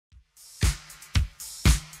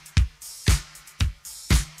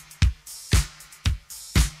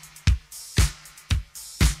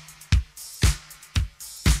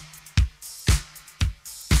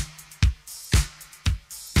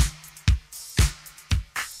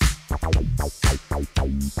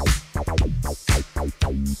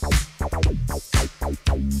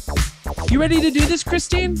You ready to do this,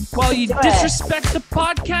 Christine? While you disrespect the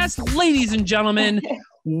podcast, ladies and gentlemen,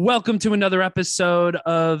 welcome to another episode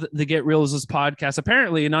of the Get Reelisms podcast.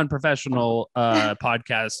 Apparently an unprofessional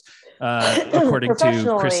podcast, according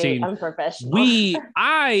to Christine. Unprofessional.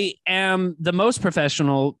 I am the most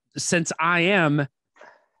professional since I am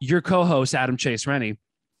your co-host, Adam Rani.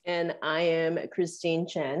 And I am Christine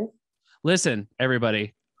Chen. Listen,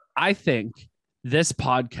 everybody, I think this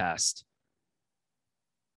podcast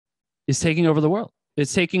is taking over the world.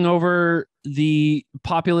 It's taking over the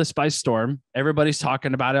populace by storm. Everybody's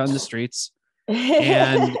talking about it on the streets.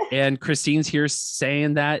 and Christine's here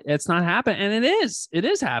saying that it's not happening. And it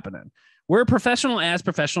is happening. We're a professional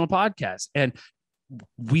podcast. And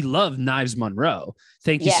we love Knives Monroe.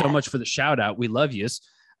 Thank you so much for the shout out. We love yous.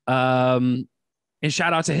 And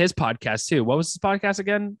shout out to his podcast too. What was his podcast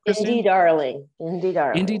again, Christine?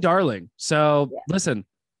 Indie Darling. So listen,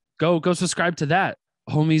 go subscribe to that.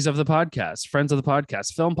 Homies of the podcast, friends of the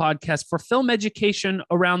podcast, film podcast for film education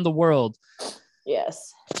around the world.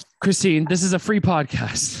 Yes. Christine, this is a free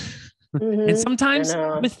podcast. Mm-hmm. And sometimes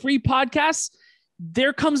with free podcasts,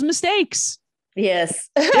 there comes mistakes. Yes.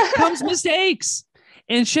 There comes mistakes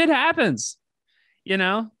and shit happens, you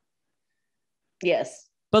know? Yes.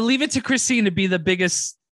 But leave it to Christine to be the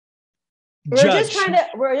biggest judge.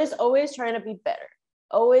 We're just always trying to be better.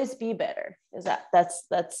 Always be better.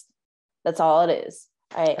 That's all it is.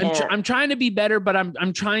 I'm trying to be better, but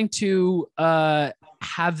I'm trying to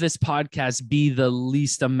have this podcast be the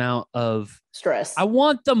least amount of stress. I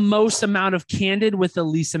want the most amount of candid with the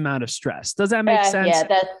least amount of stress. Does that make sense?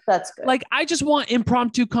 Yeah, that's good. Like, I just want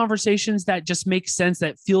impromptu conversations that just make sense,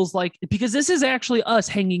 that feels like, because this is actually us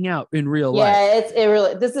hanging out in real life.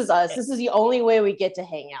 Yeah, this is us. This is the only way we get to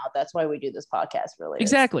hang out. That's why we do this podcast, really.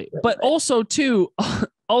 Exactly. But also too, I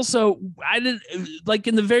didn't, like,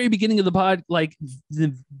 in the very beginning of the pod, like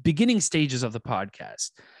the beginning stages of the podcast,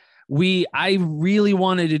 I really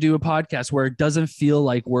wanted to do a podcast where it doesn't feel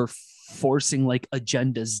like we're forcing like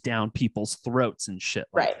agendas down people's throats and shit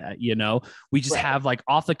like that. You know, we just have like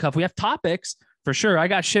off the cuff. We have topics for sure. I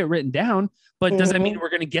got shit written down, but does that mean we're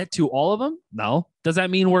going to get to all of them? No. Does that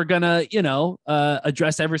mean we're going to,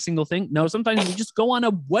 address every single thing? No. Sometimes we just go on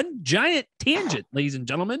one giant tangent, ladies and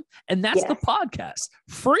gentlemen. And that's the podcast.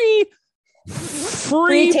 Free tangents.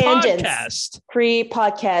 Podcast. Free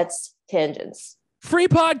podcast tangents. Free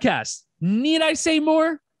podcast. Need I say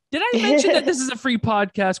more? Did I mention that this is a free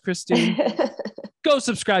podcast, Christine? Go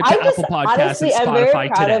subscribe to Apple Podcasts and Spotify today. I'm very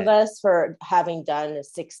proud of us for having done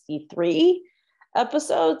 63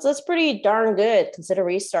 episodes. That's pretty darn good, considering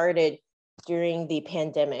we started during the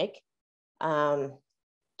pandemic,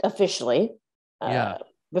 officially.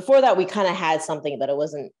 Before that, we kind of had something, but it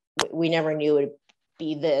wasn't. We never knew it would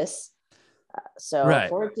be this.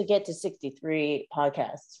 For it to get to 63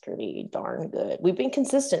 podcasts, pretty darn good. We've been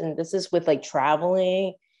consistent, and this is with like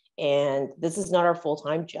traveling, and this is not our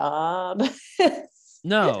full-time job.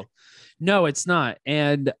 No, it's not.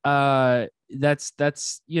 And that's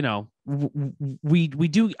we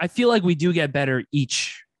do. I feel like we do get better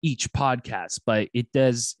each podcast, but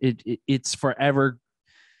it's forever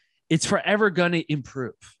going to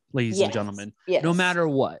improve, ladies and gentlemen, no matter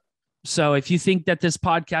what. So if you think that this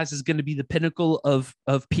podcast is going to be the pinnacle of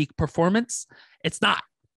peak performance, it's not.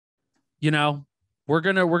 We're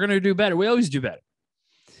gonna do better. We always do better.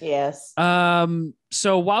 Yes.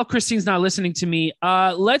 So while Christine's not listening to me,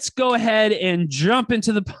 let's go ahead and jump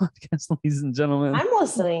into the podcast, ladies and gentlemen. I'm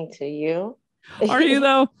listening to you. Are you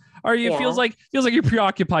though? Are you? Feels like you're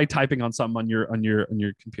preoccupied typing on something on your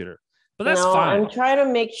computer. But that's fine. I'm trying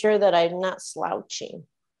to make sure that I'm not slouching.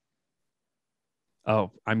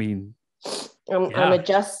 Oh, I mean, I'm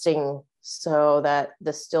adjusting so that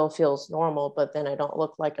this still feels normal, but then I don't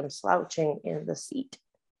look like I'm slouching in the seat.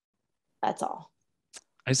 That's all.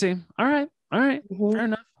 I see. All right. Mm-hmm. Fair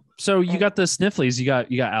enough. So you got the snifflies. You got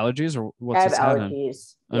allergies, or what's I have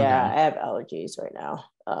allergies. Okay. Yeah, I have allergies right now.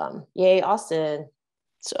 Yay, Austin.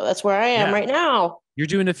 So that's where I am right now. You're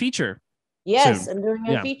doing a feature. Yes, soon. I'm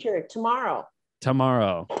doing a feature tomorrow.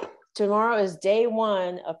 Tomorrow is day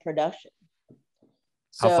 1 of production.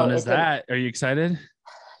 How fun is that? Are you excited?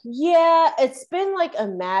 Yeah, it's been like a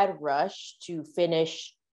mad rush to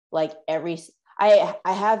finish like I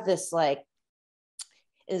have this like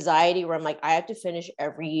anxiety where I'm like, I have to finish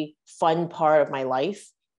every fun part of my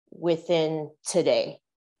life within today.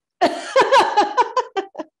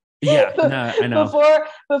 Yeah, no, I know.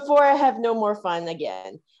 Before I have no more fun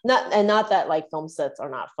again. Not that like film sets are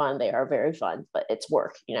not fun. They are very fun, but it's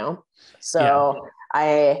work, So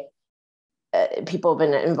people have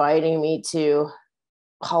been inviting me to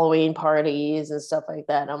Halloween parties and stuff like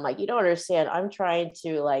that. And I'm like, you don't understand. I'm trying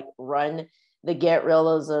to like run the Get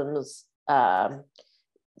Reelisms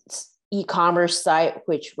e-commerce site,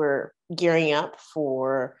 which we're gearing up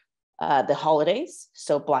for the holidays.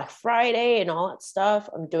 So Black Friday and all that stuff.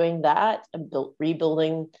 I'm doing that. I'm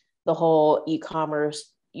rebuilding the whole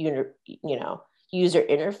e-commerce, user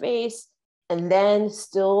interface, and then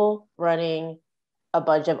still running a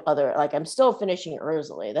bunch of other, like I'm still finishing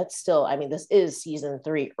Urzuli. That's still, I mean, this is season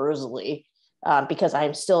 3 Urzuli, because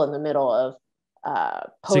I'm still in the middle of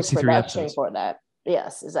post-production for that.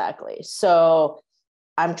 Yes, exactly. So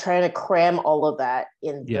I'm trying to cram all of that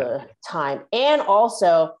in the time. And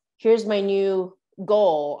also, here's my new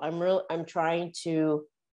goal. I'm trying to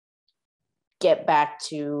get back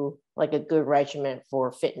to like a good regimen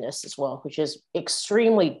for fitness as well, which is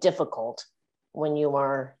extremely difficult when you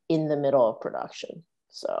are in the middle of production.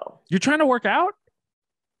 So you're trying to work out?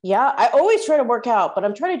 Yeah, I always try to work out, but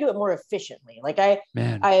I'm trying to do it more efficiently. Like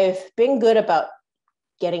I've been good about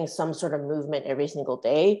getting some sort of movement every single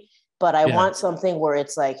day, but I want something where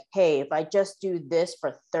it's like, hey, if I just do this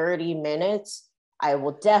for 30 minutes, I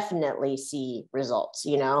will definitely see results,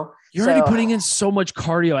 you know? You're already putting in so much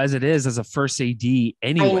cardio as it is as a first AD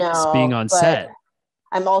anyways, being on set.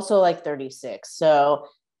 I'm also like 36. So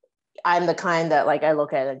I'm the kind that like I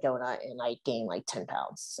look at a donut and I gain like 10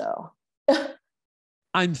 pounds. So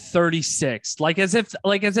I'm 36. Like as if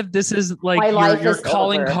this is like your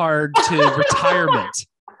calling card to retirement.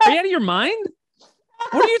 Are you out of your mind?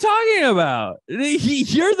 What are you talking about?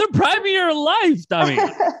 You're the prime of your life, dummy.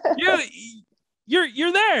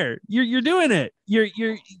 You're there. You're doing it.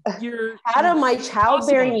 You're Adam, my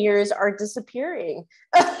childbearing years are disappearing.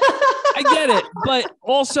 I get it, but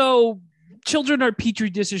also children are petri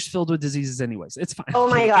dishes filled with diseases anyways. It's fine. Oh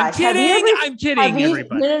my gosh. I'm kidding,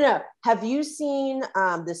 everybody. No. Have you seen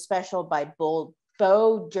the special by Bo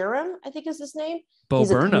Durham? I think is his name. He's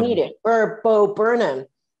Burnham. A comedian. Or Bo Burnham.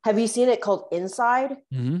 Have you seen it called Inside?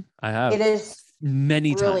 Mm-hmm. I have. It is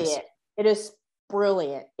many brilliant. times. It is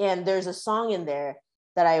brilliant. And there's a song in there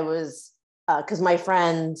that I was, because my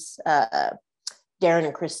friends, Darren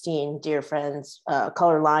and Christine, dear friends,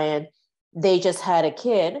 Color Lion, they just had a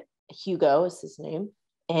kid. Hugo is his name.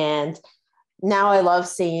 And now I love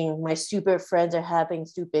seeing my stupid friends are having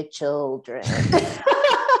stupid children.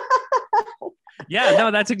 Yeah, no,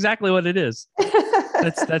 that's exactly what it is.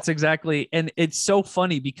 That's exactly. And it's so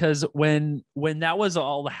funny because when that was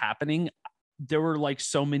all happening, there were like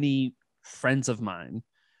so many friends of mine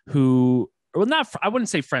who, well, I wouldn't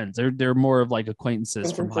say friends. They're more of like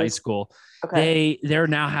acquaintances from high school. Okay. They're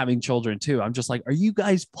now having children too. I'm just like, are you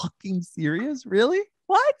guys fucking serious? Really?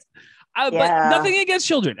 What? But nothing against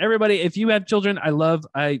children. Everybody, if you have children,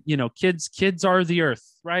 kids are the earth,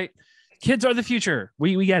 right? Kids are the future.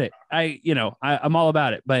 We get it. I'm all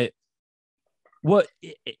about it. But what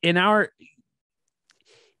in our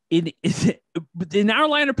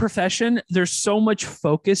line of profession, there's so much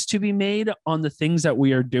focus to be made on the things that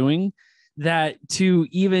we are doing that to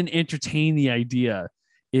even entertain the idea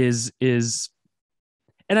is,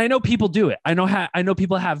 and I know people do it. I know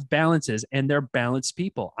people have balances and they're balanced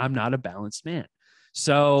people. I'm not a balanced man.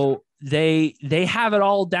 So they have it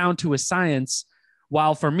all down to a science.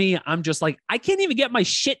 While for me, I'm just like, I can't even get my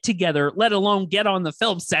shit together, let alone get on the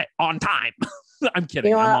film set on time. I'm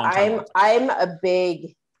kidding. I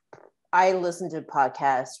listen to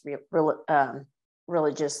podcasts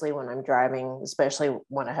religiously when I'm driving, especially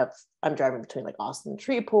when I'm driving between like Austin and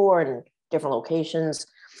Shreveport and different locations.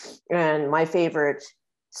 And my favorite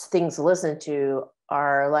things to listen to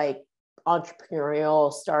are like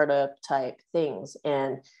entrepreneurial startup type things.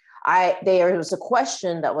 And there was a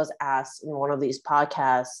question that was asked in one of these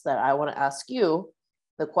podcasts that I want to ask you.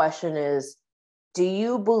 The question is, do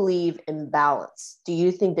you believe in balance? Do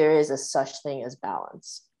you think there is a such thing as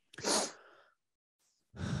balance?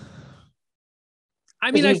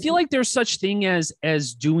 I mean, I feel like there's such thing as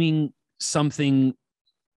doing something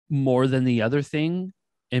more than the other thing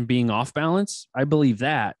and being off balance. I believe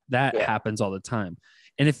that happens all the time.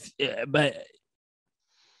 And that's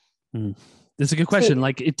a good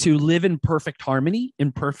question. To live in perfect harmony,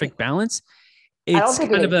 in perfect balance, it's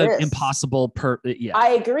kind of an impossible. I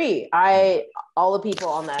agree. All the people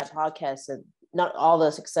on that podcast and not all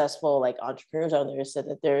the successful like entrepreneurs out there said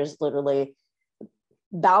that there's literally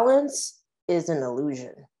balance is an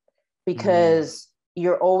illusion because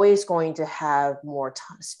you're always going to have more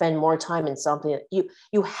time, spend more time in something. You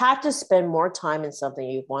have to spend more time in something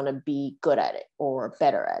you want to be good at it or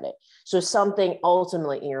better at it. So something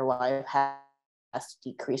ultimately in your life has to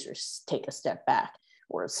decrease or take a step back.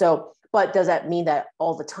 But does that mean that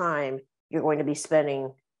all the time you're going to be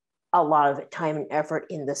spending a lot of time and effort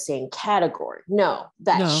in the same category. No,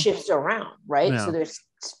 that shifts around, right? So there's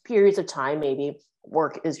periods of time, maybe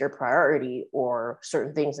work is your priority or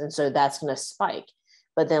certain things. And so that's going to spike.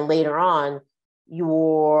 But then later on,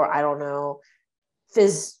 your, I don't know,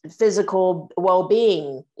 physical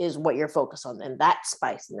well-being is what you're focused on, and that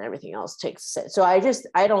spikes and everything else takes it. So I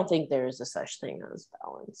don't think there is a such thing as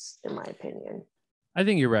balance, in my opinion. I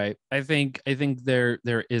think you're right. I think there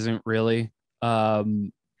isn't really.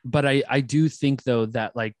 But I do think though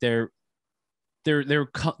that like there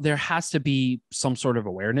has to be some sort of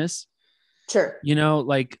awareness. Sure. You know,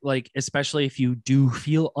 like especially if you do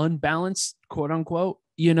feel unbalanced, quote unquote,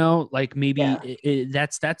 you know, like maybe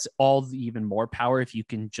that's all the even more power if you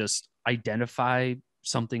can just identify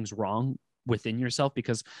something's wrong within yourself,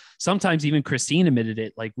 because sometimes even Christine admitted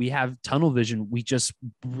it, like we have tunnel vision. We just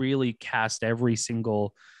really cast every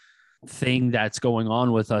single thing that's going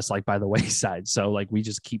on with us like by the wayside. So like we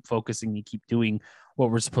just keep focusing and keep doing what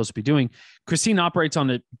we're supposed to be doing. Christine operates on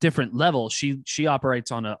a different level. She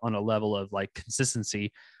operates on a level of like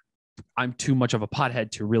consistency. I'm too much of a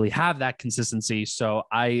pothead to really have that consistency. So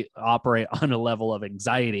I operate on a level of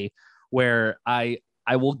anxiety where I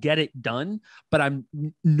will get it done, but I'm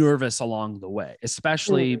nervous along the way,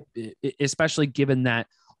 especially given that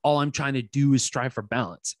all I'm trying to do is strive for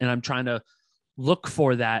balance, and I'm trying to look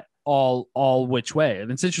for that all which way.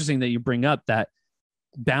 And it's interesting that you bring up that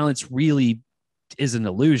balance really is an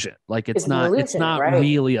illusion. Like it's not right?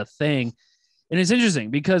 Really a thing. And it's interesting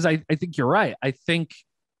because I think you're right. I think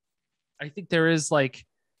there is like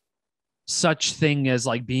such thing as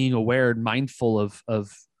like being aware and mindful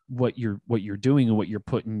of what you're doing and what you're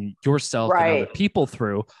putting yourself and other people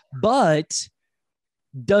through. But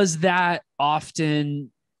does that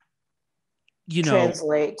often, you know,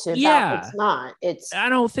 translate to that? It's not. I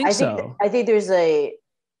don't think so. I think there's a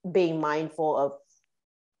being mindful of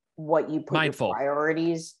what you put your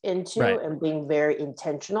priorities into, and being very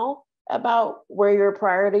intentional about where your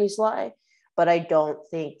priorities lie. But I don't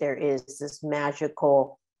think there is this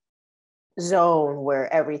magical zone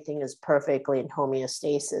where everything is perfectly in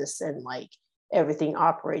homeostasis and like everything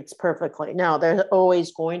operates perfectly. Now, there's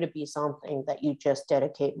always going to be something that you just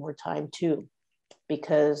dedicate more time to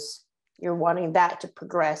because you're wanting that to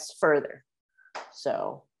progress further.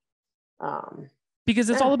 So, because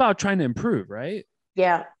it's all about trying to improve, right?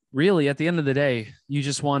 Yeah. Really, at the end of the day, you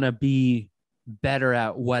just want to be better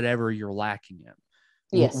at whatever you're lacking in.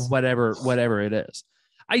 Yes. Whatever it is.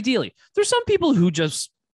 Ideally, there's some people who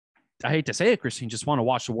just, I hate to say it, Christine, just want to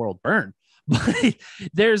watch the world burn. But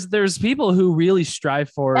there's people who really strive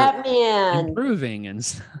for improving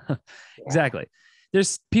and exactly.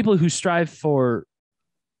 There's people who strive for,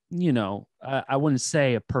 you know, I wouldn't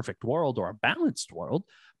say a perfect world or a balanced world,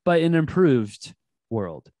 but an improved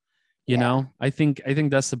world. You know, I think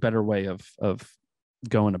that's the better way of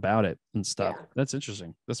going about it and stuff. Yeah. That's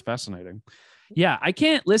interesting. That's fascinating. Yeah, I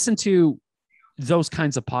can't listen to those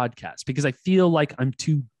kinds of podcasts because I feel like I'm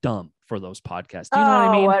too dumb for those podcasts. Do you know what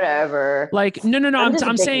I mean? Whatever. Like, no.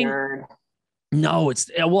 I'm saying, nerd. No,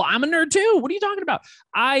 I'm a nerd too. What are you talking about?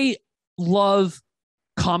 I love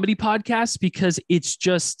comedy podcasts because it's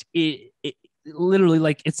just it literally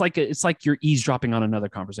like it's like you're eavesdropping on another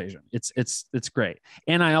conversation. It's great.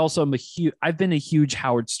 And I also am I've been a huge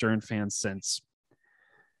Howard Stern fan since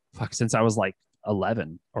I was like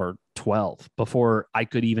 11 or 12, before I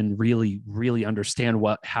could even really understand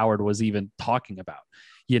what Howard was even talking about.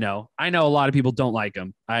 You know, I know a lot of people don't like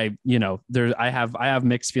him. I have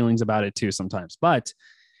mixed feelings about it too sometimes, but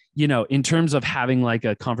you know, in terms of having like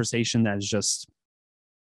a conversation that is just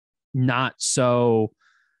not so,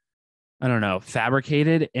 I don't know,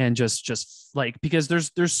 fabricated and just like, because there's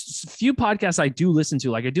few podcasts I do listen to,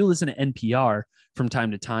 like I do listen to NPR from time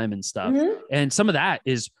to time and stuff. Mm-hmm. And some of that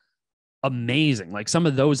is amazing. Like some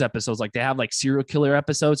of those episodes, like they have like serial killer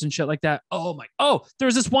episodes and shit like that.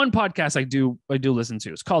 There's this one podcast I do listen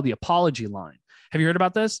to. It's called The Apology Line. Have you heard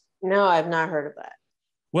about this? No, I've not heard of that.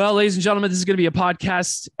 Well, ladies and gentlemen, this is going to be a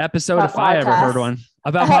podcast episode I ever heard one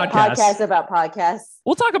about podcasts. Podcast about podcasts.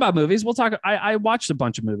 We'll talk about movies. We'll talk. I watched a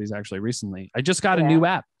bunch of movies actually recently. I just got a new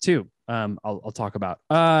app too. I'll talk about.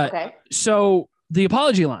 Okay. So The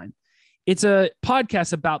Apology Line. It's a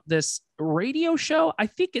podcast about this radio show. I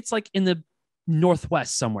think it's like in the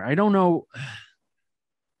Northwest somewhere. I don't know.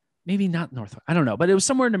 Maybe not Northwest. I don't know, but it was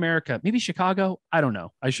somewhere in America. Maybe Chicago. I don't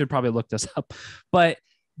know. I should probably look this up. But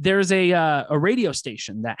there's a radio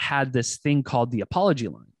station that had this thing called The Apology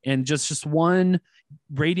Line, and just one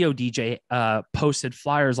radio DJ posted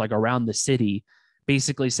flyers like around the city,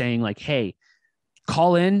 basically saying like, "Hey,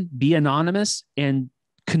 call in, be anonymous, and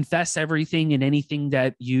confess everything and anything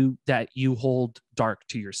that you hold dark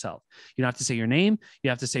to yourself. You don't have to say your name. You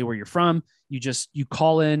have to say where you're from. You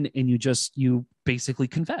call in and you basically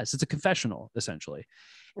confess. It's a confessional essentially.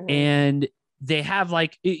 Mm-hmm. And they have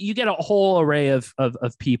like, you get a whole array of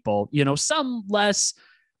people, you know, some less,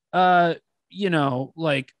 you know,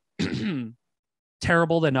 like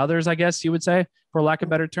terrible than others, I guess you would say, for lack of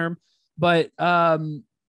a better term. But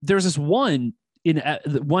there's this one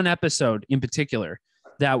episode in particular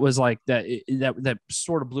that was like that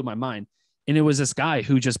sort of blew my mind. And it was this guy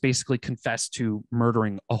who just basically confessed to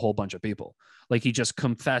murdering a whole bunch of people. Like he just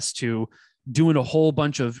confessed to doing a whole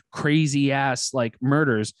bunch of crazy ass like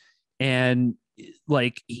murders. And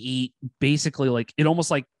like he basically like it almost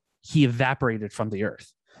like he evaporated from the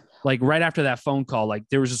earth. Like right after that phone call, like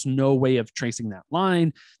there was just no way of tracing that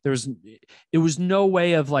line. It was no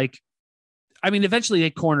way of like, I mean, eventually they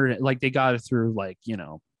cornered it. Like they got it through like, you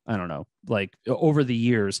know, I don't know, like over the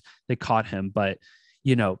years they caught him, but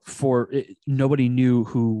you know, nobody knew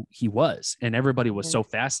who he was and everybody was so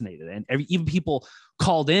fascinated. And even people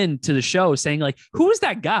called in to the show saying like, who is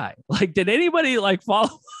that guy? Like, did anybody like follow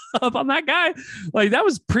up on that guy? Like that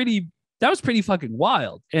was pretty fucking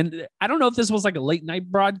wild. And I don't know if this was like a late night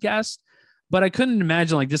broadcast, but I couldn't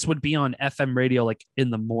imagine like this would be on FM radio, like in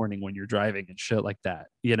the morning when you're driving and shit like that,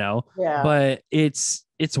 you know? Yeah. But it's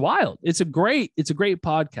wild. It's a great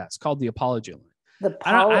podcast called The Apology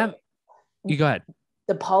Line. You go ahead.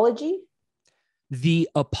 The Apology? The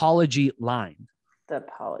Apology Line. The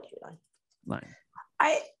Apology Line.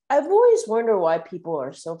 I've always wondered why people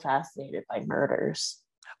are so fascinated by murders.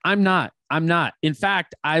 I'm not. In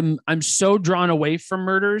fact, I'm so drawn away from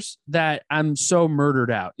murders that I'm so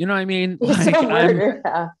murdered out. You know what I mean?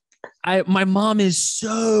 Like, my mom is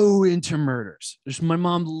so into murders. My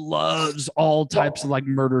mom loves all types of like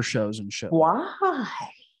murder shows and shit. Why?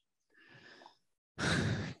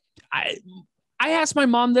 I asked my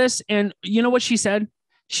mom this, and you know what she said?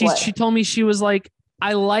 She told me, she was like,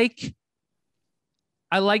 I like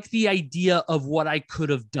the idea of what I could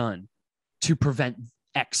have done to prevent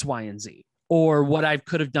X, Y, and Z, or what I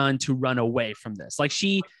could have done to run away from this. Like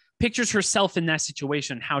she pictures herself in that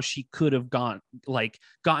situation, how she could have gotten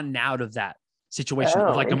out of that situation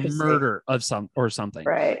of like a murder of something.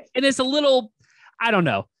 Right. And it's a little, I don't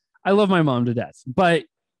know. I love my mom to death, but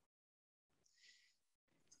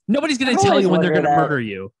nobody's going to tell you when they're going to murder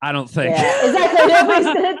you. I don't think. Yeah, exactly. Nobody's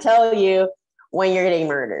going to tell you when you're getting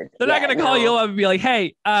murdered. They're not going to call you up and be like,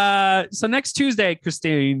 hey, so next Tuesday,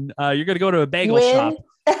 Christine, you're going to go to a bagel shop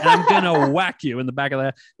and I'm going to whack you in the back of the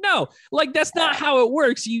head. No, like that's not how it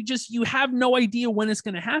works. You have no idea when it's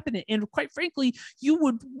going to happen. And quite frankly, you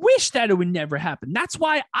would wish that it would never happen. That's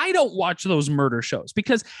why I don't watch those murder shows,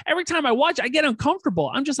 because every time I watch, I get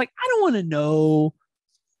uncomfortable. I'm just like, I don't want to know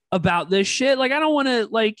about this shit. Like, I don't want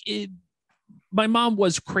to my mom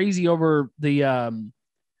was crazy over the,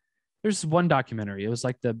 there's one documentary. It was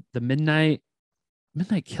like the Midnight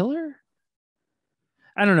Killer.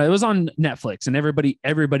 I don't know. It was on Netflix and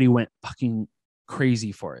everybody went fucking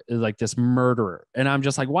crazy for it. It was like this murderer. And I'm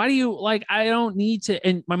just like, why do you like, I don't need to.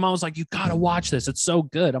 And my mom was like, you got to watch this. It's so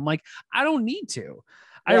good. I'm like, I don't need to.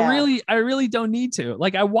 Yeah. I really don't need to.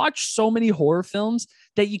 Like, I watch so many horror films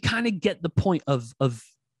that you kind of get the point of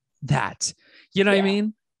that, you know what I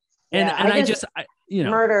mean? And I just you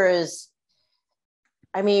know, murder is,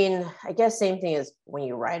 I mean, I guess same thing as when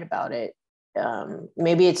you write about it.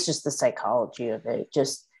 Maybe it's just the psychology of it.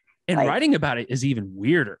 Just and like, writing about it is even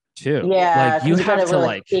weirder too. Yeah, like you have to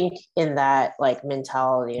really think in that like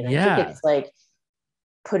mentality, and I think it's like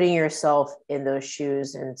putting yourself in those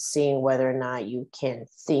shoes and seeing whether or not you can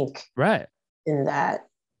think right in that.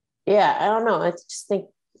 Yeah, I don't know. I just think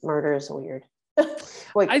murder is weird.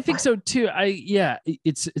 Like, I think so too.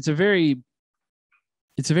 It's a very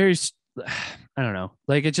I don't know.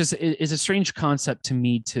 Like it's a strange concept to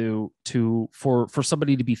me for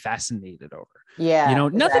somebody to be fascinated over. Yeah. You know,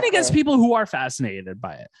 nothing against people who are fascinated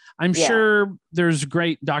by it. I'm sure there's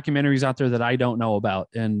great documentaries out there that I don't know about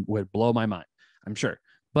and would blow my mind. I'm sure.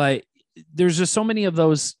 But there's just so many of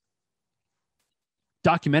those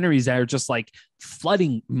documentaries that are just like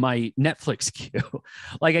flooding my Netflix queue.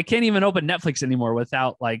 Like I can't even open Netflix anymore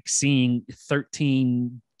without like seeing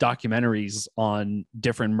 13 documentaries on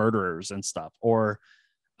different murderers and stuff, or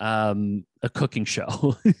a cooking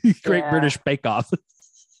show. Great British Bake Off.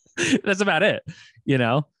 That's about it, you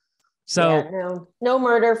know? So no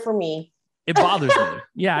murder for me. It bothers me.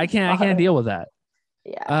 Yeah, I can't deal with that.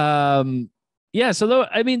 Yeah. So though,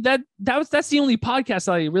 I mean, that's the only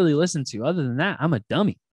podcast I really listen to. Other than that, I'm a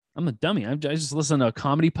dummy. I just listen to a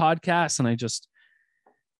comedy podcast and I just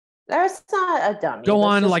that's not a dummy. Go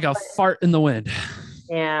on like a fart in the wind.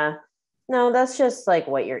 Yeah. No, that's just like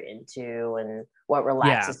what you're into and what Yeah.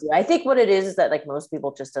 relaxes you. I think what it is that like most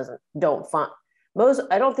people just don't find most.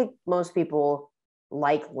 I don't think most people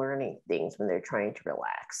like learning things when they're trying to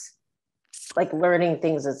relax. Like learning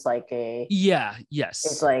things is like it's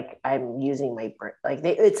yes. like I'm using my brain. Like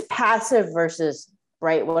it's passive versus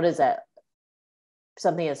right. What is that?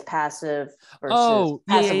 Something is passive versus Oh,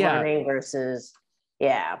 passive yeah. learning versus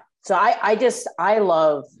yeah. So I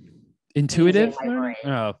love using Intuitive my learning.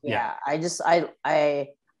 brain. Oh, yeah. Yeah,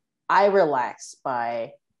 I relax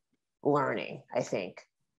by learning. I think.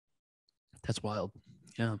 That's wild.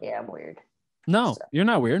 Yeah. Yeah, I'm weird. No, So. you're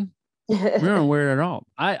not weird. You're not weird at all.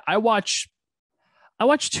 I watch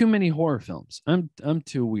too many horror films. I'm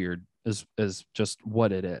too weird as just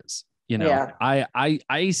what it is. You know, Yeah.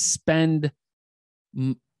 I spend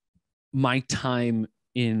my time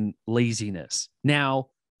in laziness. Now,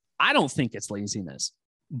 I don't think it's laziness,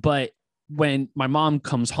 but when my mom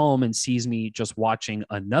comes home and sees me just watching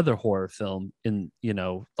another horror film in,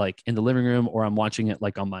 like in the living room, or I'm watching it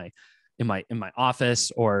like on my in my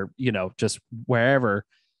office, or just wherever,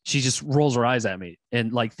 she just rolls her eyes at me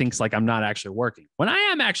and like thinks like I'm not actually working. When I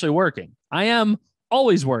am actually working, I am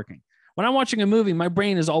always working. When I'm watching a movie, my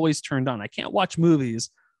brain is always turned on. I can't watch movies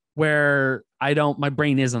where my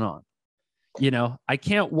brain isn't on. I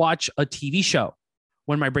can't watch a TV show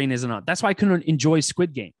when my brain isn't on. That's why I couldn't enjoy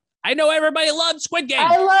Squid Game. I know everybody loves Squid Game.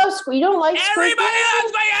 I love Squid. You don't like Squid Game? Everybody loves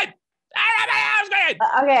Squid Game. Everybody loves Squid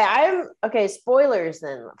Game. Okay. Spoilers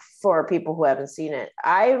then for people who haven't seen it.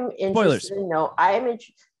 I'm interested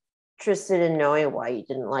interested in knowing why you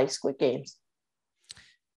didn't like Squid Games.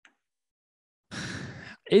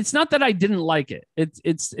 It's not that I didn't like it.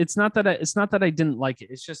 It's not that I didn't like it.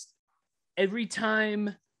 It's just every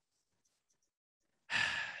time,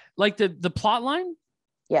 like the plot line,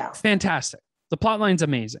 yeah, fantastic. The plot line's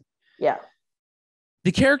amazing. Yeah.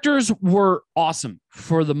 The characters were awesome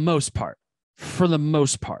for the most part.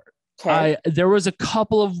 Okay. There was a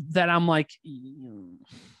couple of that I'm like,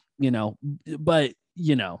 but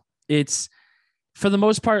it's for the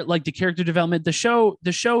most part, like the character development, the show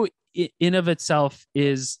in of itself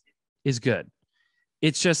is good.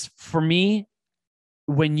 It's just for me,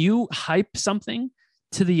 when you hype something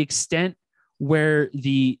to the extent where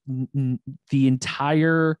the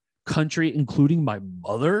entire country, including my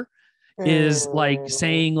mother, is like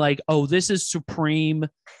saying like, oh, this is supreme.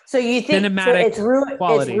 So you think cinematic it's ruined?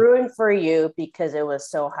 Quality. It's ruined for you because it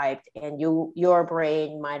was so hyped, and your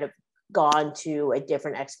brain might have gone to a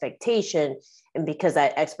different expectation, and because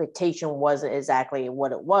that expectation wasn't exactly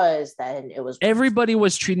what it was, then it was. Everybody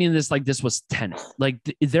was treating this like this was Tenet. Like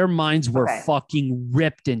their minds were fucking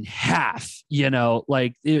ripped in half.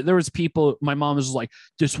 Like there was people. My mom was like,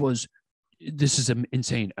 this is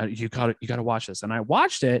insane. You gotta watch this. And I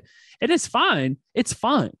watched it, and it's fine. It's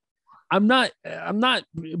fun. I'm not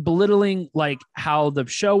belittling like how the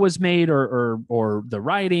show was made or the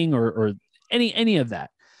writing or any of that.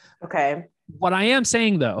 Okay. What I am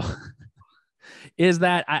saying though is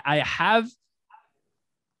that I have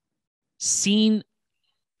seen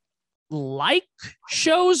like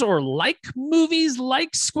shows or like movies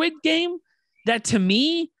like Squid Game that to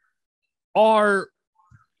me are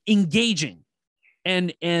engaging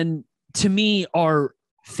and to me are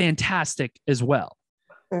fantastic as well.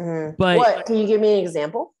 Mm-hmm. But what can you give me an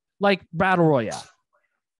example? Like Battle Royale.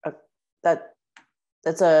 I thought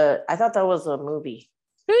that was a movie.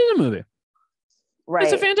 It is a movie. Right.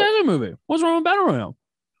 It's a fantastic movie. What's wrong with Battle Royale?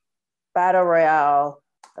 Battle Royale.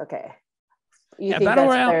 Okay. You think Battle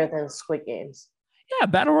that's Royale, better than Squid Games? Yeah,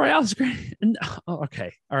 Battle Royale is great.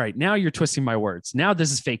 Okay. All right. Now you're twisting my words. Now this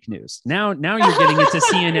is fake news. Now you're getting into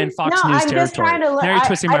CNN, Fox News territory. Just trying to now you're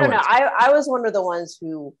twisting my words. I was one of the ones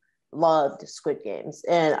who loved Squid Games.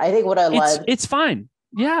 And I think what I loved. It's fine.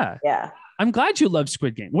 Yeah. Yeah. I'm glad you loved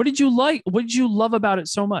Squid Game. What did you like? What did you love about it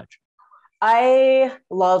so much? I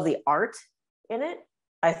love the art in it.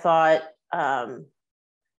 I thought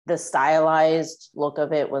the stylized look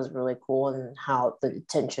of it was really cool, and how the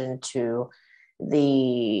attention to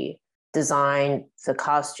the design, the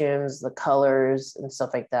costumes, the colors, and stuff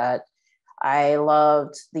like that. I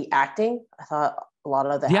loved the acting. I thought a lot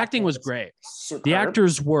of the acting was great. Superb. The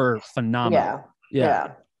actors were phenomenal.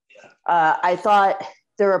 Yeah. I thought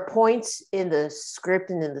there were points in the script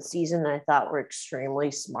and in the season that I thought were extremely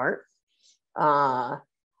smart.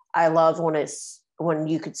 I loved when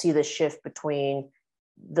you could see the shift between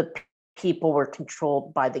the people were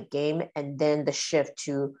controlled by the game, and then the shift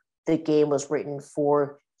to the game was written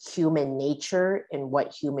for human nature and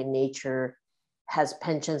what human nature has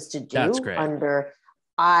penchants to do. That's great.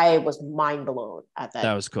 I was mind blown at that.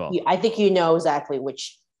 That was cool. I think you know exactly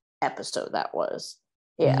which episode that was.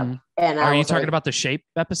 Yeah. Mm-hmm. And are you talking about the shape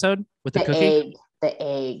episode with the cookie?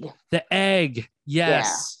 The egg.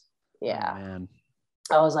 Yes. Yeah. Oh, man.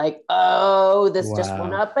 I was like, oh, this just Wow.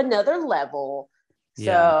 went up another level. Yeah.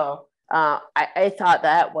 So I thought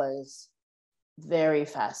that was very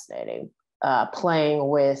fascinating, playing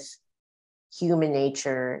with human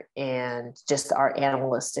nature and just our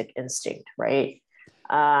animalistic instinct, right?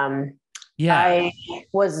 I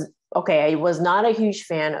was not a huge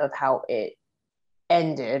fan of how it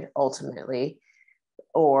ended ultimately,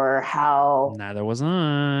 or how neither was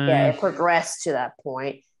I. it progressed to that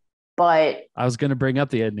point. But I was gonna bring up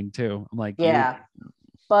the ending too. I'm like,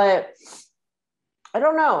 but I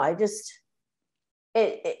don't know. I just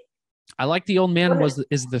I like the old man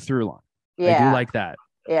is the through line. I do like that.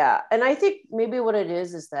 Yeah. And I think maybe what it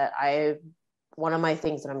is that one of my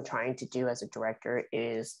things that I'm trying to do as a director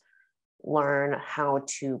is learn how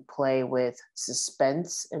to play with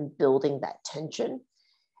suspense and building that tension.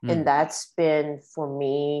 And that's been, for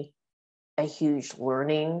me, a huge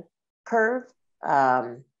learning curve,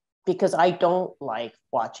 because I don't like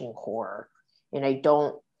watching horror, and I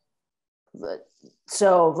don't.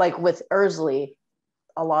 So, like with Ursley,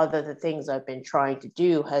 a lot of the things I've been trying to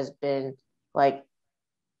do has been like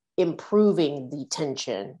improving the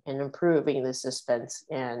tension and improving the suspense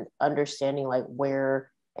and understanding like where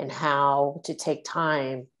and how to take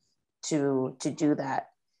time to do that.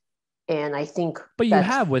 And I think, but you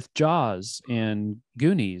have with Jaws and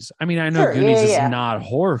Goonies. I mean, I know Goonies is not a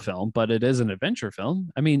horror film, but it is an adventure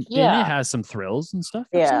film. I mean, and it has some thrills and stuff.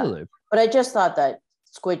 Absolutely. But I just thought that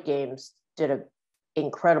Squid Games did an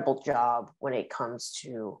incredible job when it comes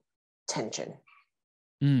to tension.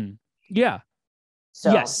 Yeah.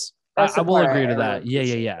 So yes, I will agree to that.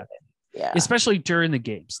 Yeah. Especially during the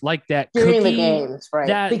games, like that during the games,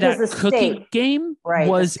 right? Because the cookie game, right?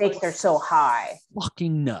 Was the stakes are so high,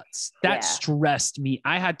 fucking nuts. That stressed me.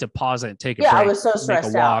 I had to pause it and take a break. I was so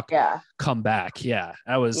stressed out. Yeah, come back. Yeah,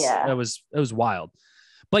 it was wild.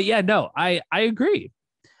 But yeah, no, I agree.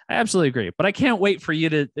 I absolutely agree. But I can't wait for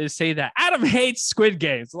you to say that Adam hates Squid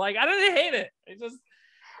Games. Like, I didn't hate it. It just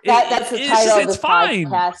that's the title of this fine.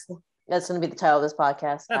 Podcast. That's going to be the title of this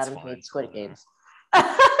podcast. That's Adam hates Squid Games.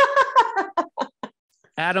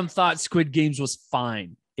 Adam thought Squid Games was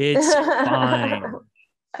fine. It's fine.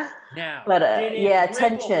 Now, but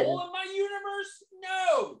tension. A hole in my universe?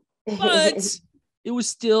 No, but it was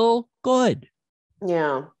still good.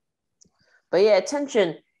 Yeah, but yeah,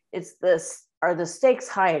 tension. It's this. Are the stakes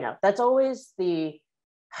high enough? That's always the.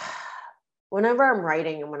 Whenever I'm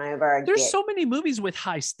writing and whenever there's so many movies with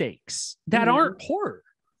high stakes that aren't horror,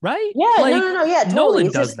 right? Yeah, like, no, yeah, totally.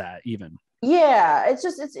 Nolan does that even. Yeah,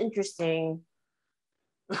 it's interesting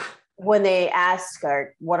when they ask,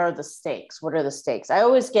 what are the stakes? What are the stakes? I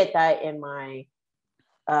always get that in my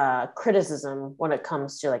criticism when it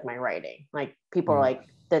comes to like my writing. Like people are like,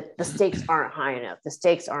 the stakes aren't high enough. The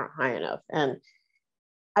stakes aren't high enough. And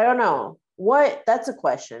I don't know that's a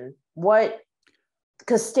question.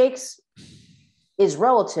 Because stakes is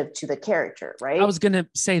relative to the character, right? I was going to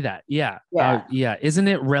say that. Yeah. Isn't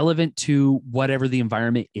it relevant to whatever the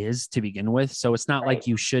environment is to begin with? So it's not like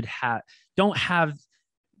you don't have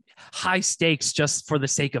high stakes just for the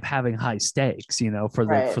sake of having high stakes, for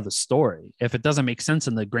the story. If it doesn't make sense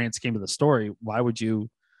in the grand scheme of the story, why would you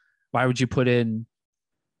put in?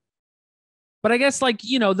 But I guess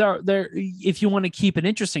there, if you want to keep it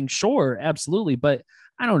interesting, sure, absolutely. But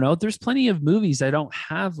I don't know. There's plenty of movies that don't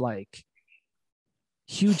have like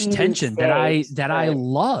huge tension stakes, that I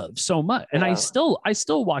love so much. And I still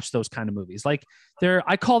watch those kind of movies. Like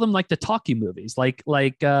I call them like the talkie movies, like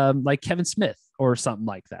Kevin Smith or something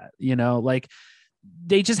like that, like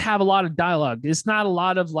they just have a lot of dialogue. It's not a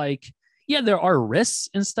lot of like, there are risks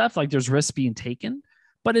and stuff. Like there's risks being taken,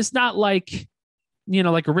 but it's not like,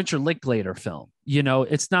 like a Richard Linklater film,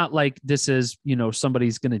 it's not like this is,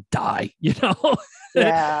 somebody's going to die,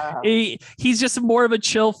 Yeah. He's just more of a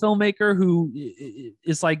chill filmmaker who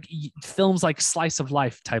is like films like slice of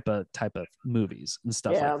life type of movies and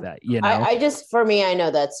stuff like that. I just, for me, I know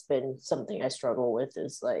that's been something I struggle with,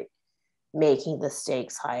 is like making the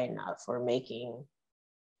stakes high enough, or making,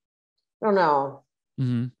 I don't know,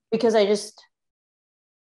 because I just,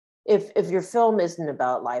 if your film isn't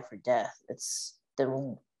about life or death,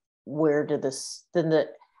 then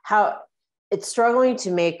how it's struggling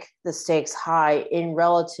to make the stakes high in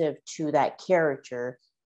relative to that character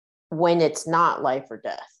when it's not life or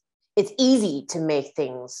death. It's easy to make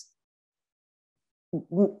things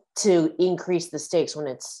to increase the stakes when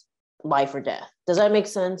it's life or death. Does that make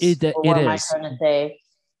sense? What am I trying to say?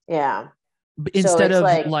 Yeah. Instead of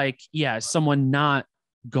like someone not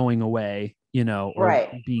going away,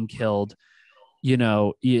 or being killed.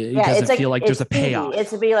 it doesn't feel like there's a payoff.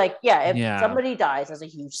 It's to be like, if somebody dies, that's a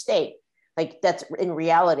huge stake. Like that's in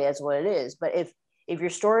reality, that's what it is. But if your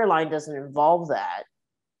storyline doesn't involve that,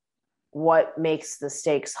 what makes the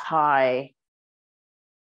stakes high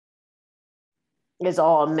is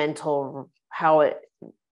all how it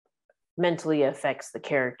mentally affects the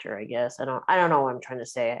character, I guess. I don't know what I'm trying to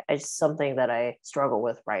say. It's something that I struggle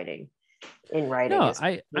with writing. No,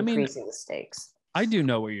 increasing the stakes. I do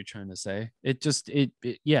know what you're trying to say. It just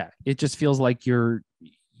feels like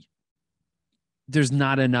there's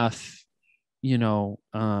not enough,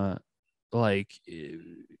 like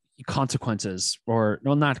consequences, or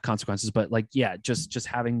no, not consequences, but like, just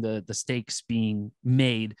having the stakes being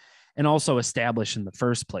made and also established in the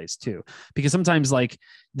first place too. Because sometimes like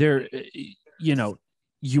there,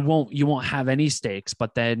 you won't have any stakes,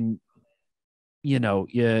 but then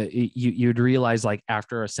you'd realize like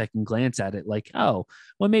after a second glance at it, like, oh,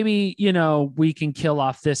 well, maybe, we can kill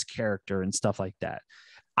off this character and stuff like that.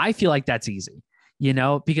 I feel like that's easy,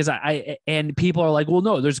 because and people are like, well,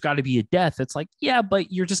 no, there's got to be a death. It's like, yeah, but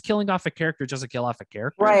you're just killing off a character just to kill off a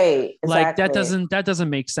character. Right. Exactly. Like that doesn't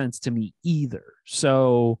make sense to me either.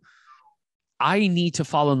 So I need to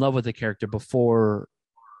fall in love with the character before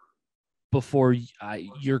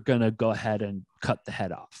you're going to go ahead and cut the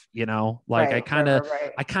head off, like right,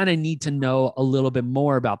 I kind of need to know a little bit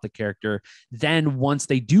more about the character. Then once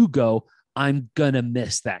they do go, I'm going to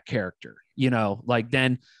miss that character, like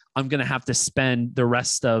then I'm going to have to spend the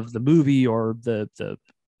rest of the movie or the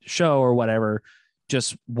show or whatever,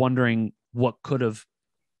 just wondering what could have,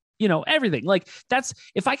 everything. Like that's,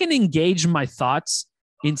 if I can engage my thoughts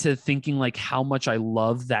into thinking like how much I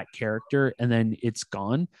love that character and then it's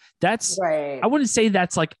gone. That's right. I wouldn't say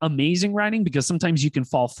that's like amazing writing, because sometimes you can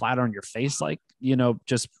fall flat on your face, like,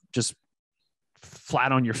 just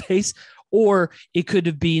flat on your face, or it could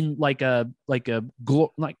have been like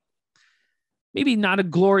maybe not a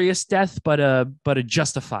glorious death, but a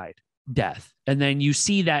justified death. And then you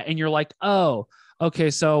see that and you're like, oh,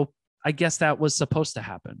 okay. So I guess that was supposed to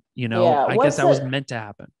happen. I guess that was meant to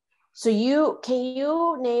happen. So can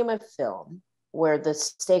you name a film where the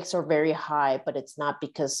stakes are very high, but it's not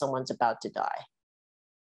because someone's about to die?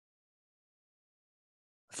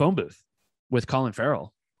 Phone Booth with Colin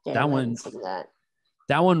Farrell. That one's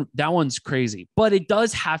crazy, but it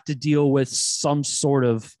does have to deal with some sort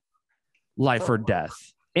of life or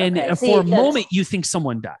death. And for a moment, you think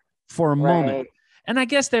someone died for a moment. And I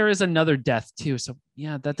guess there is another death too. So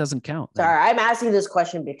yeah, that doesn't count. Sorry, I'm asking this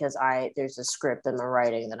question because there's a script in the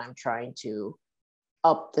writing that I'm trying to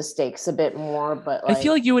up the stakes a bit more. But I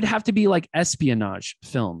feel like you would have to be like espionage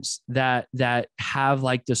films that have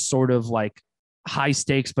like this sort of like high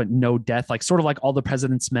stakes but no death, like sort of like All the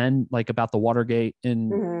President's Men, like about the Watergate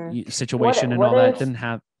situation and all that. Didn't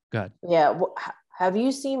have. Good. Yeah. Have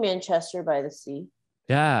you seen Manchester by the Sea?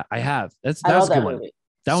 Yeah, I have. That was a good one. Movie.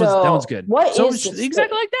 That one's good.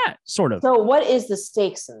 Exactly like that, sort of. So what is the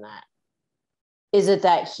stakes in that? Is it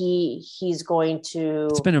that he's going to...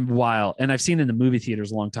 It's been a while, and I've seen it in the movie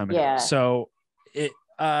theaters a long time ago. Yeah. So it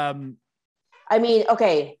I mean,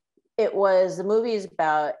 okay, the movie is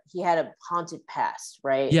about, he had a haunted past,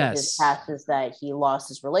 right? Yes. His past is that he lost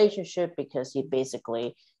his relationship because he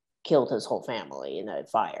basically killed his whole family in a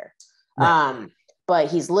fire. Right.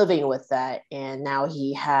 But he's living with that, and now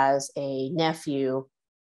he has a nephew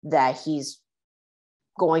that he's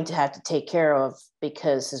going to have to take care of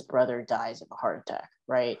because his brother dies of a heart attack,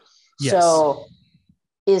 right? Yes. So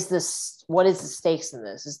what is the stakes in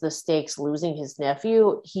this? Is the stakes losing his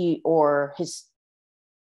nephew, or his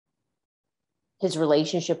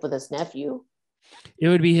relationship with his nephew? It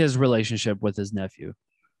would be his relationship with his nephew.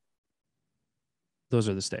 Those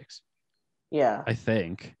are the stakes. Yeah. I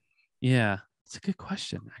think. Yeah. It's a good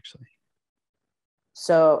question, actually.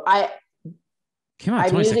 So came out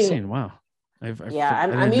 2016. Wow.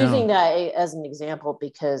 I'm using that as an example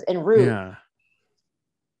because Root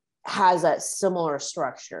has that similar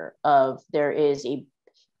structure of there is a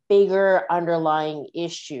bigger underlying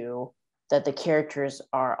issue that the characters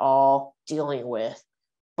are all dealing with,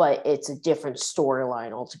 but it's a different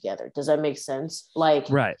storyline altogether. Does that make sense? Like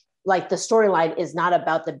the storyline is not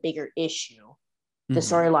about the bigger issue. The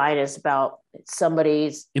storyline is about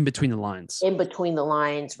somebody's in between the lines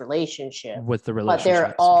relationship with the but relationship.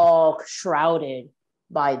 they're all shrouded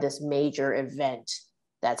by this major event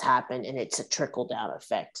that's happened, and it's a trickle down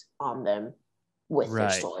effect on them with their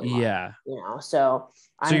storyline. Yeah. So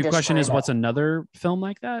your question is, what's another film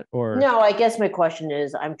like that? Or no, I guess my question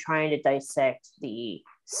is, I'm trying to dissect the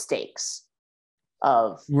stakes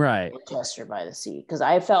of Manchester by the Sea, because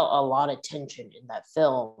I felt a lot of tension in that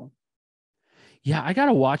film. Yeah, I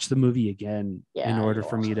gotta watch the movie again Yeah, in order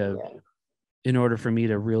for me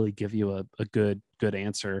to really give you a good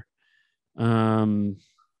answer.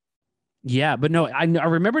 Yeah, but no, I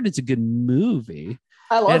remembered it's a good movie.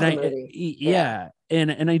 I love And the movie. Yeah.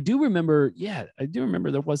 And I do remember,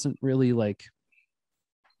 there wasn't really like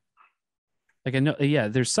I know, yeah,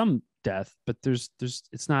 there's some death, but there's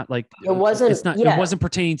it's not like it wasn't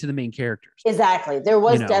pertaining to the main characters. Exactly. There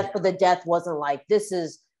was death, but the death wasn't like this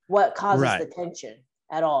is what causes the tension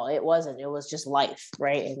at all. It wasn't. It was just life,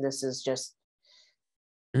 right? And this is just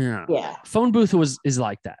Phone booth is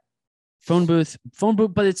like that. Phone booth,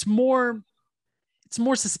 but it's more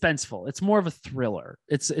suspenseful. It's more of a thriller.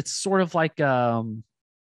 It's sort of like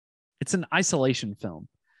it's an isolation film.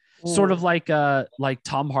 Sort of like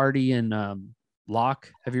Tom Hardy and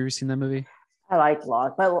Locke. Have you ever seen that movie? I like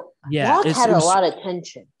Locke, but Locke had a lot of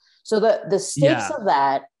tension. So the stakes of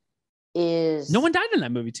that is no one died in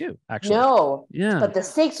that movie too, actually. No. Yeah. But the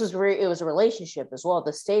stakes was it was a relationship as well.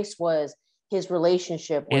 The stakes was his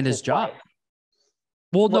relationship with and his job. Wife.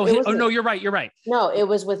 Well, no, you're right. No, it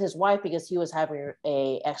was with his wife because he was having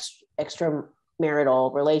a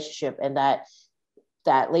extramarital relationship, and that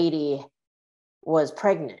lady was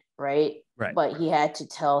pregnant, right? Right. But he had to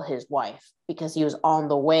tell his wife because he was on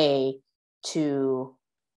the way to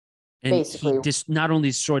basically he just not only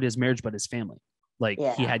destroyed his marriage but his family. Like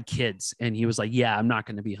he had kids, and he was like, "Yeah, I'm not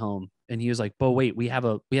going to be home." And he was like, "But wait, we have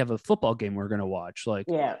a football game we're going to watch." Like,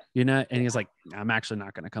 you know. And he's like, "I'm actually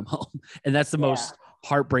not going to come home." And that's the most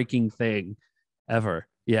heartbreaking thing ever.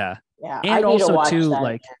 Yeah. Yeah. And also too,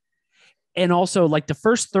 like, and also like the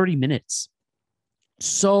first 30 minutes,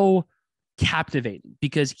 so captivating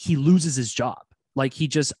because he loses his job. Like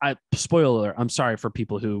spoiler, I'm sorry for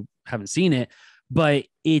people who haven't seen it, but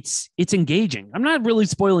it's engaging. I'm not really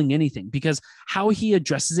spoiling anything because how he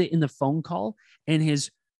addresses it in the phone call and his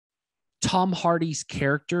Tom Hardy's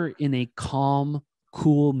character in a calm,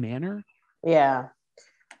 cool manner. Yeah.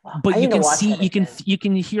 But you can see, you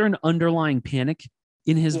can hear an underlying panic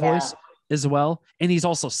in his voice as well. And he's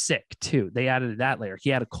also sick too. They added that layer. He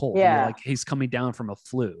had a cold. Yeah. Like he's coming down from a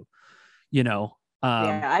flu, you know?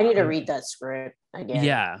 I need to read that script again.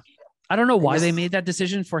 Yeah. I don't know why they made that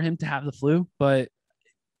decision for him to have the flu, but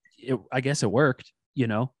I guess it worked, you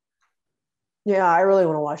know? Yeah, I really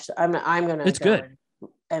want to watch that. I'm going to It's good.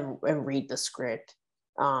 And read the script.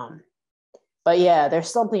 But yeah,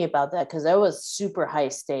 there's something about that because that was super high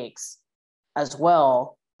stakes as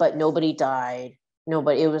well, but nobody died.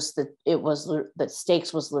 Nobody, the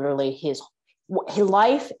stakes was literally his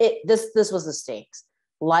life. This was the stakes.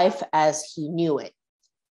 Life as he knew it,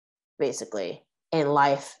 basically, and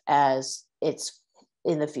life as it's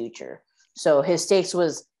in the future. So his stakes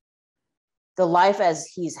was the life as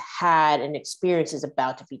he's had and experience is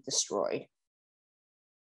about to be destroyed.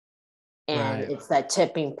 And it's that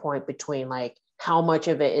tipping point between like how much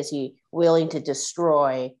of it is he willing to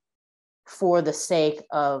destroy for the sake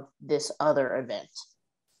of this other event,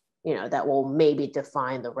 you know, that will maybe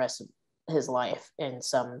define the rest of his life in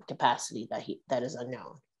some capacity that is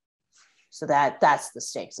unknown. So that's the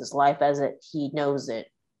stakes. His life as he knows it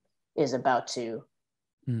is about to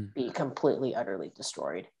be completely, utterly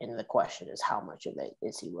destroyed. And the question is, how much of it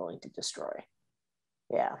is he willing to destroy?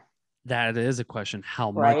 Yeah. That is a question.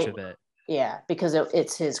 How much of it? Yeah, because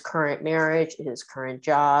it's his current marriage, his current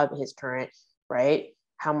job, his current, right?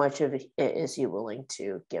 How much of it is he willing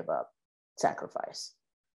to give up, sacrifice?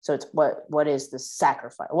 So it's what is the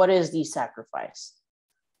sacrifice? What is the sacrifice?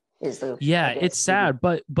 It's sad,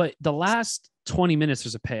 but the last 20 minutes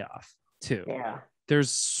there's a payoff too. Yeah,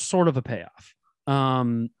 there's sort of a payoff.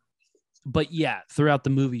 But yeah, throughout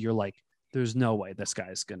the movie you're like, there's no way this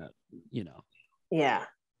guy's gonna, you know. Yeah,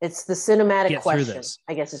 it's the cinematic question.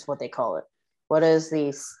 I guess is what they call it. What is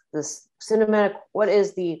this cinematic? What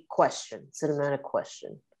is the question? Cinematic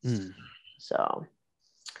question. So,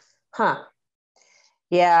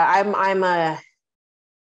 yeah, I'm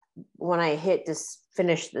when I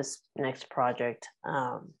finish this next project that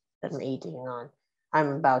I'm editing on,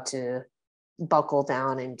 I'm about to buckle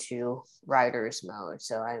down into writer's mode.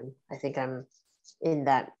 So I think I'm in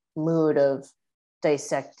that mood of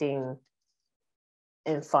dissecting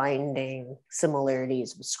and finding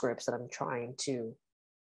similarities with scripts that I'm trying to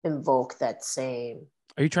invoke that same.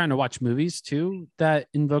 Are you trying to watch movies too that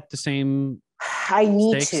invoke the same? I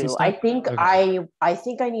need to. I think okay. I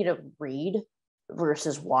think I need to read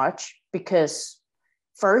versus watch because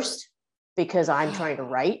I'm trying to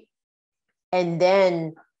write, and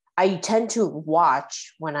then I tend to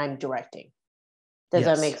watch when I'm directing. Does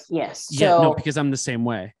that make yes? Yeah, so, no, because I'm the same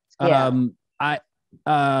way. Yeah.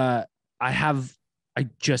 I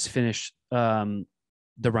just finished The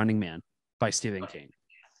Running Man. by Stephen King.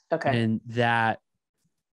 Okay. And that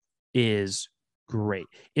is great.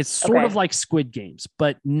 It's sort of like Squid Games,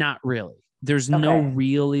 but not really. There's no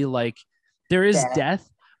really like, there is death,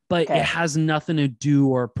 but it has nothing to do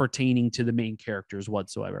or pertaining to the main characters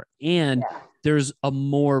whatsoever. And there's a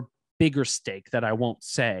more bigger stake that I won't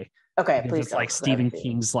say. Okay, please. It's like Stephen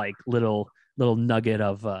King's like little nugget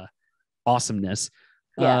of awesomeness.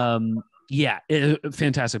 Fantastic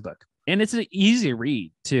book. And it's an easy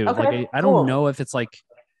read too. Like I don't know if it's like,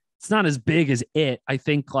 it's not as big as it. I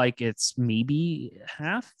think like it's maybe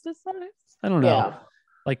half the size. I don't know.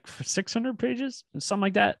 Like 600 pages, something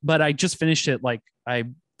like that. But I just finished it. Like I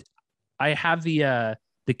have the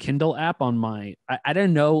Kindle app on my, I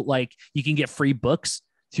don't know, like you can get free books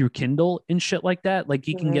through Kindle and shit like that. Like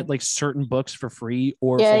you can get like certain books for free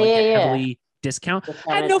or for like a heavily discount.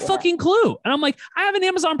 I had no fucking clue. And I'm like, I have an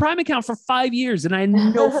Amazon Prime account for 5 years and I had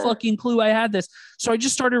no fucking clue I had this. So I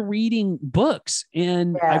just started reading books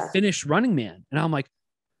and I finished Running Man. And I'm like,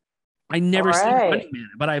 I never seen Running Man,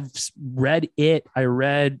 but I've read it. I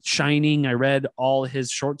read Shining. I read all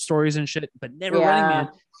his short stories and shit, but never Running Man.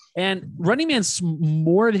 And Running Man's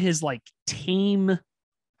more of his like tame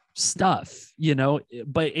stuff, you know,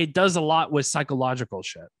 but it does a lot with psychological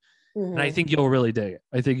shit. And I think you'll really dig it.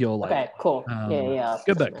 I think you'll like it. Okay, cool.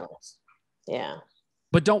 Good book. Yeah.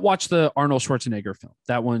 But don't watch the Arnold Schwarzenegger film.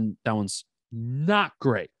 That one's not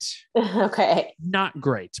great. Okay. Not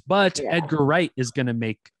great. But Edgar Wright is going to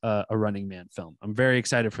make a Running Man film. I'm very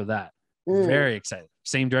excited for that. Very excited.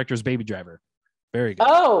 Same director as Baby Driver. Very good.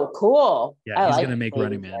 Oh, cool. Yeah, he's going to make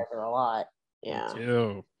Running Man. A lot. Yeah. Me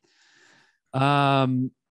too. All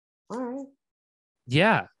right.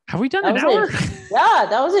 Yeah. Have we done an hour? Yeah,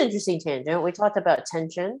 that was an interesting tangent. We talked about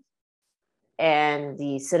tension and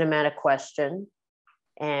the cinematic question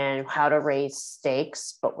and how to raise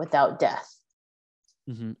stakes, but without death.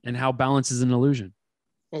 And how balance is an illusion.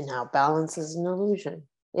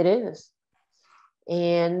 It is.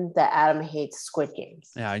 And that Adam hates Squid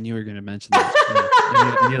Games. Yeah, I knew you were going to mention that.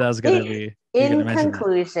 I knew that was going to be. In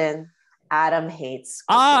conclusion, Adam hates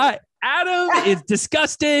Squid Games. Adam is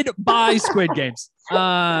disgusted by Squid Games.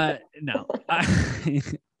 No.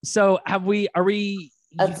 So are we, you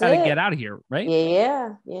gotta get out of here, right?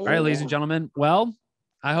 Yeah. All right, ladies and gentlemen. Well,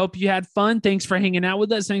 I hope you had fun. Thanks for hanging out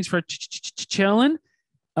with us. Thanks for chilling.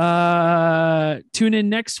 Tune in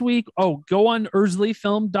next week. Oh, go on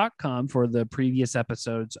ursleyfilm.com for the previous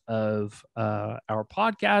episodes of our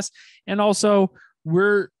podcast. And also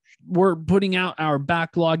we're putting out our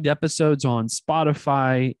backlogged episodes on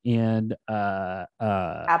Spotify and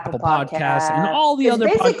Apple Podcasts and all the other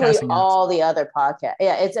podcasts. All the other podcasts.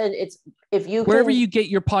 Yeah, it's if you wherever you get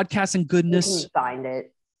your podcasts and goodness, you can find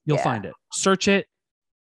it. You'll find it. Search it.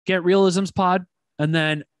 Get Reelisms Pod, and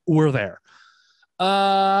then we're there.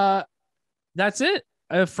 That's it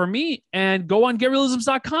for me. And go on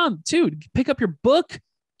getreelisms.com too. Pick up your book.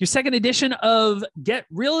 Your second edition of Get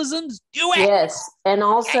Reelisms, do it. Yes, and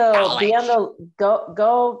also be on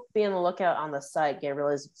the lookout on the site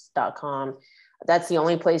getreelisms.com. That's the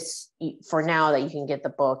only place for now that you can get the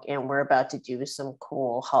book, and we're about to do some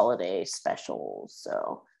cool holiday specials.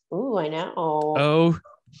 So, I know. Oh,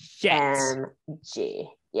 shit.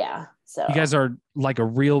 Yeah. So you guys are like a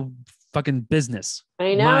real fucking business.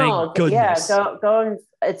 I know. My goodness. Yeah, go and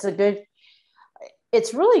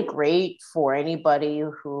it's really great for anybody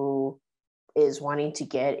who is wanting to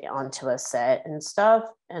get onto a set and stuff.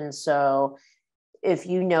 And so if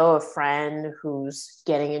you know a friend who's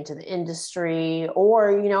getting into the industry, or,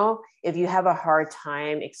 if you have a hard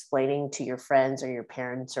time explaining to your friends or your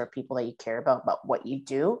parents or people that you care about what you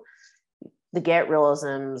do, the Get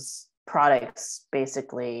Reelisms products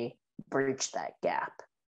basically bridge that gap.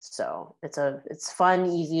 So it's fun,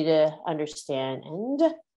 easy to understand, and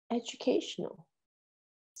educational.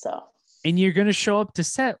 So, and you're gonna show up to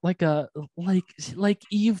set like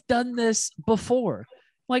you've done this before.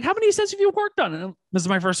 Like, how many sets have you worked on? And this is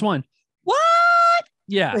my first one. What?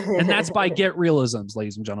 Yeah, and that's by Get Reelisms,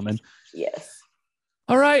 ladies and gentlemen. Yes.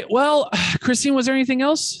 All right. Well, Christine, was there anything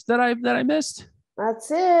else that I missed? That's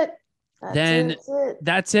it.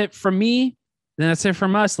 That's it from me. Then that's it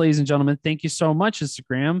from us, ladies and gentlemen. Thank you so much,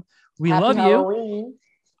 Instagram. We love you. Halloween.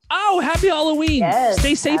 Oh, happy Halloween. Yes,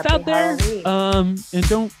 stay safe out there. Halloween. And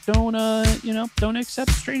don't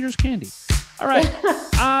accept strangers' candy. All right.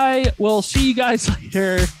 I will see you guys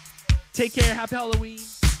later. Take care. Happy Halloween.